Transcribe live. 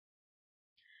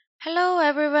Hello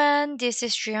everyone, this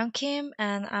is Jiyoung Kim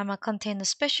and I'm a container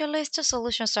specialist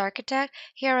solutions architect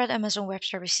here at Amazon Web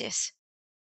Services.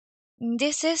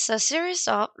 This is a series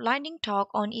of lightning talk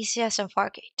on ECS and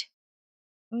Fargate.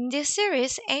 This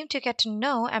series aims to get to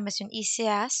know Amazon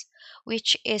ECS,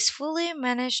 which is fully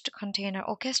managed container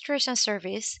orchestration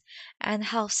service and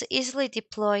helps easily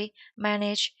deploy,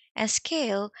 manage, and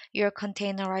scale your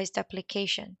containerized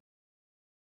application.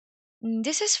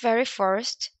 This is very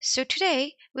first, so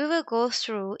today we will go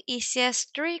through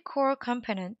ECS three core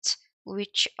components,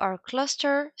 which are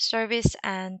cluster, service,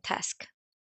 and task.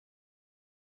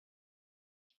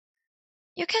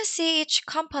 You can see each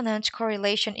component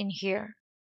correlation in here.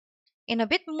 In a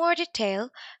bit more detail,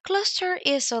 cluster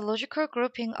is a logical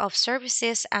grouping of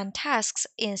services and tasks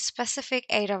in specific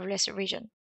AWS region.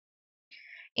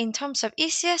 In terms of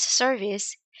ECS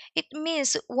service, it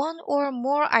means one or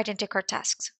more identical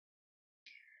tasks.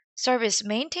 Service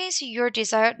maintains your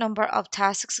desired number of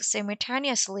tasks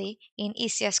simultaneously in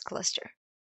ECS cluster.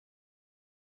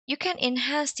 You can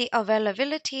enhance the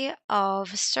availability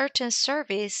of certain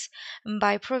service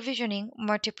by provisioning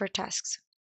multiple tasks.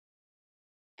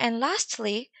 And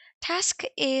lastly, task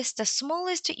is the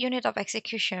smallest unit of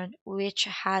execution which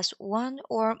has one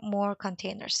or more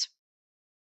containers.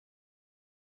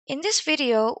 In this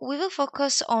video, we will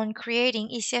focus on creating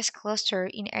ECS cluster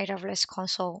in AWS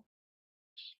console.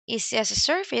 ECS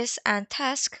service and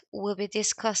task will be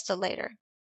discussed later.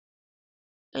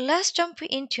 Let's jump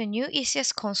into new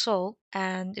ECS console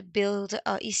and build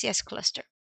a ECS cluster.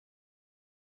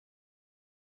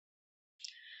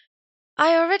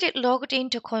 I already logged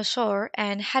into console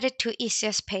and headed to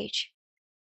ECS page.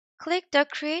 Click the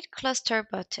Create Cluster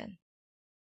button.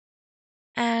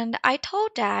 And I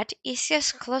told that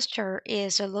ECS cluster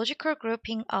is a logical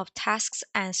grouping of tasks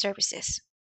and services.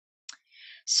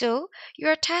 So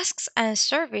your tasks and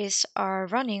service are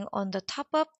running on the top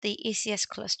of the ECS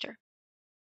cluster.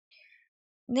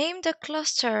 Name the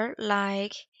cluster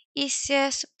like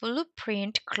ECS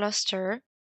Blueprint Cluster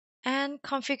and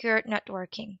configure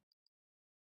networking.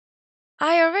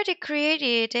 I already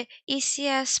created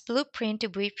ECS Blueprint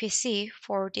VPC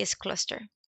for this cluster.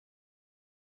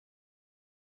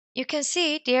 You can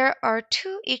see there are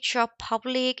two each of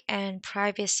public and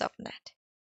private subnet.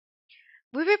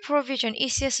 We will provision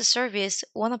ECS service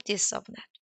one of these subnet.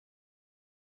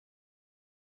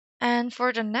 And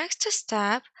for the next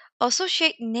step,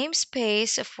 associate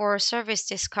namespace for service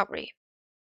discovery.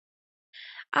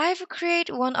 I've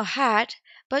created one ahead,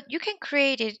 but you can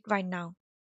create it right now.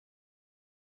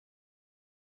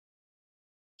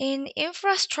 In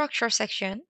infrastructure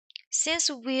section, since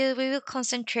we will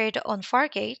concentrate on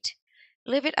Fargate,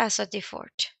 leave it as a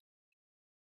default.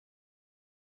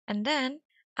 And then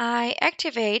I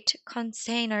activate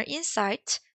Container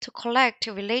Insights to collect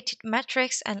related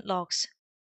metrics and logs.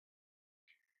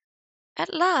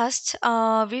 At last,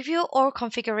 review all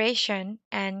configuration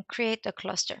and create a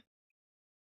cluster.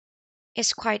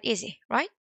 It's quite easy, right?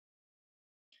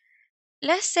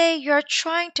 Let's say you're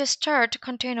trying to start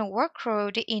container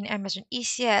workload in Amazon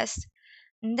ECS.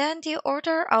 Then the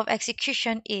order of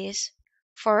execution is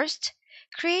first,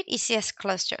 create ECS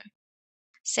cluster.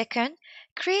 Second,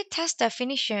 create test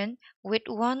definition with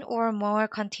one or more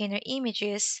container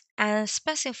images and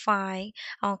specify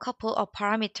a couple of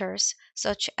parameters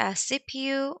such as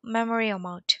CPU, memory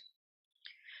amount.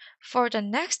 For the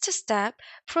next step,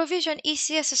 provision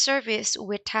ECS service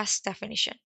with task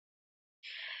definition.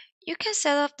 You can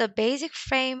set up the basic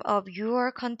frame of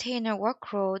your container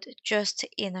workload just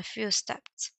in a few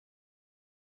steps.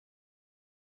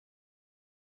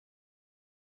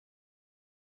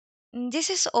 This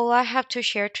is all I have to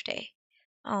share today.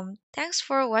 Thanks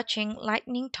for watching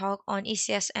Lightning Talk on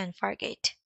ECS and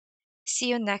Fargate. See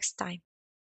you next time.